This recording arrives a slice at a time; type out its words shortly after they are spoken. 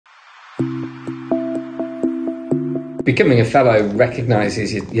Becoming a fellow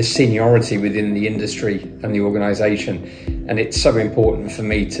recognises your seniority within the industry and the organisation, and it's so important for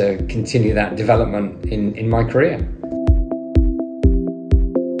me to continue that development in my career.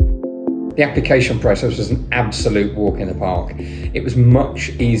 The application process was an absolute walk in the park. It was much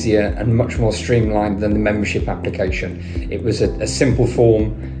easier and much more streamlined than the membership application. It was a simple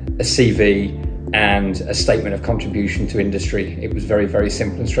form, a CV, and a statement of contribution to industry. It was very, very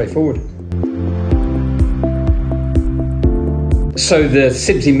simple and straightforward. So the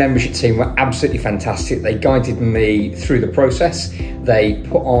CIBSE membership team were absolutely fantastic. They guided me through the process. They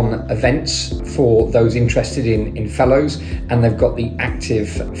put on events for those interested in fellows, and they've got the active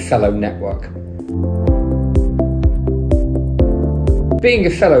fellow network. Being a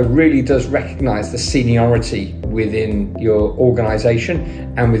fellow really does recognise the seniority within your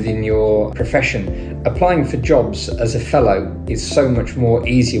organisation and within your profession. Applying for jobs as a fellow is so much more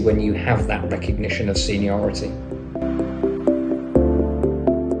easier when you have that recognition of seniority.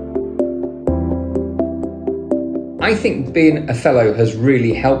 I think being a fellow has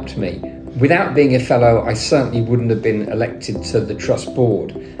really helped me. Without being a fellow, I certainly wouldn't have been elected to the Trust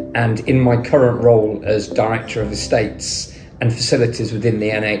Board. And in my current role as Director of Estates and Facilities within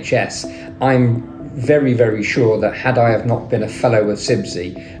the NHS, I'm very, very sure that had I have not been a fellow of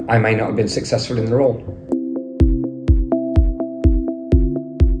CIBSE, I may not have been successful in the role.